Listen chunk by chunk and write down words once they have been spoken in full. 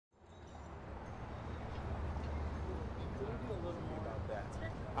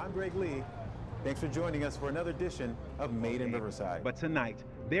I'm Greg Lee. Thanks for joining us for another edition of Made in Riverside. But tonight,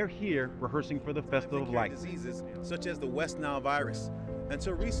 they're here rehearsing for the Festival of Lights. Diseases such as the West Nile virus.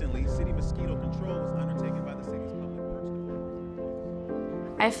 Until recently, city mosquito control was undertaken by the city's public works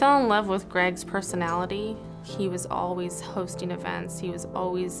department. I fell in love with Greg's personality. He was always hosting events. He was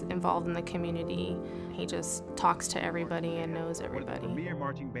always involved in the community. He just talks to everybody and knows everybody. Premier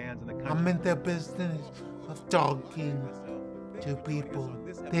marching bands in the country. I'm in the business of talking to people.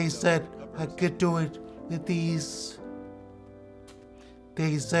 They said I could do it with ease.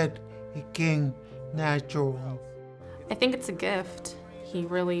 They said it came natural. I think it's a gift. He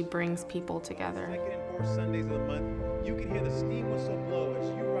really brings people together. Second and fourth Sundays of the month, you can hear the steam whistle blow as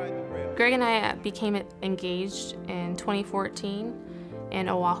you ride the rail. Greg and I became engaged in 2014 in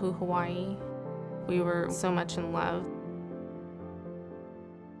Oahu, Hawaii. We were so much in love.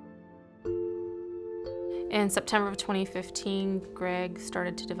 In September of 2015, Greg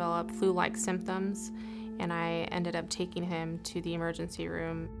started to develop flu-like symptoms, and I ended up taking him to the emergency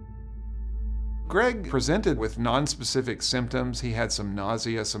room. Greg presented with nonspecific symptoms. He had some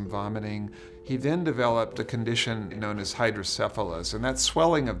nausea, some vomiting. He then developed a condition known as hydrocephalus, and that's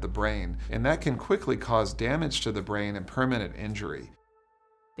swelling of the brain, and that can quickly cause damage to the brain and permanent injury.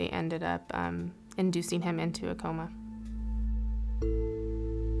 They ended up inducing him into a coma.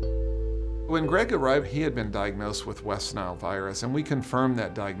 When Greg arrived, he had been diagnosed with West Nile virus, and we confirmed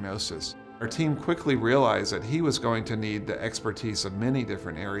that diagnosis. Our team quickly realized that he was going to need the expertise of many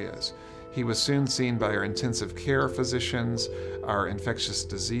different areas. He was soon seen by our intensive care physicians, our infectious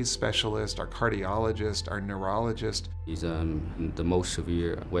disease specialist, our cardiologist, our neurologist. He's the most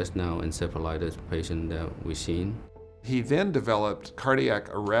severe West Nile encephalitis patient that we've seen. He then developed cardiac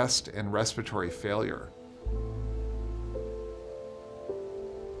arrest and respiratory failure.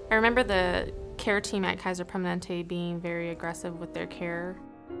 I remember the care team at Kaiser Permanente being very aggressive with their care,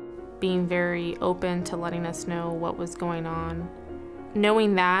 being very open to letting us know what was going on.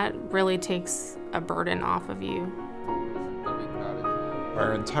 Knowing that really takes a burden off of you.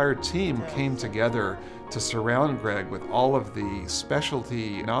 Our entire team came together to surround Greg with all of the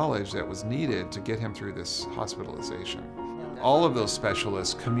specialty knowledge that was needed to get him through this hospitalization. All of those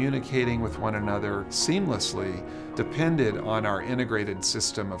specialists communicating with one another seamlessly depended on our integrated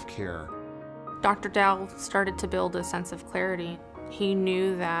system of care. Dr. Dow started to build a sense of clarity. He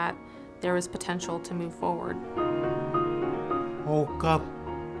knew that there was potential to move forward. Woke up,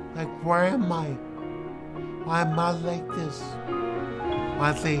 like, where am I? Why am I like this?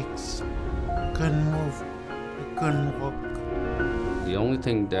 My legs couldn't move, I couldn't walk. The only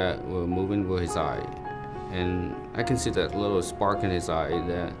thing that were moving was his eye. And I can see that little spark in his eye,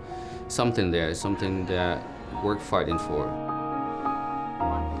 that something there, something that we're fighting for.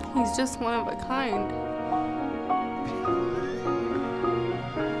 He's just one of a kind.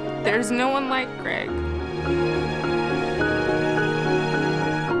 There's no one like Greg.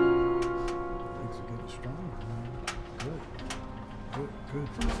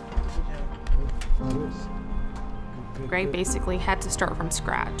 Greg basically had to start from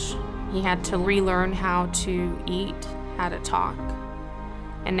scratch. He had to relearn how to eat, how to talk,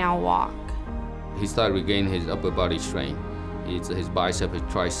 and now walk. He started regaining his upper body strength. His bicep, his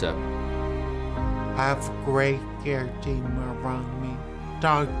tricep. I have a great care team around me.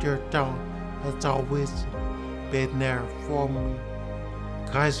 Dr. Dow has always been there for me.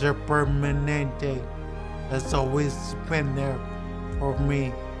 Kaiser Permanente has always been there for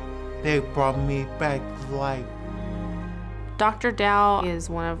me. They brought me back to life. Dr. Dow is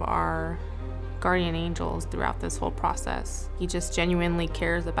one of our guardian angels throughout this whole process. He just genuinely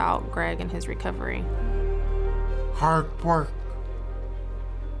cares about Greg and his recovery. Hard work,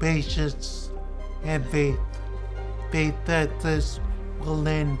 patience, and faith. Faith that this will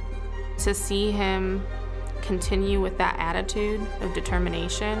end. To see him continue with that attitude of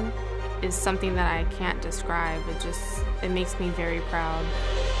determination is something that I can't describe. It makes me very proud.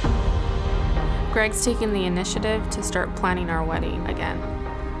 Greg's taken the initiative to start planning our wedding again.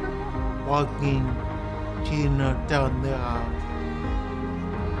 Walking Gina down the aisle.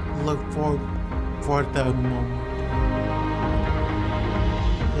 Look forward for that moment.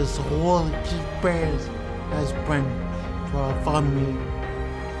 This whole experience has been rough on me,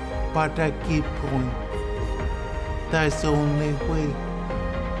 but I keep going. That's the only way.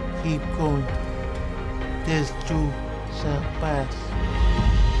 Keep going. This too shall pass.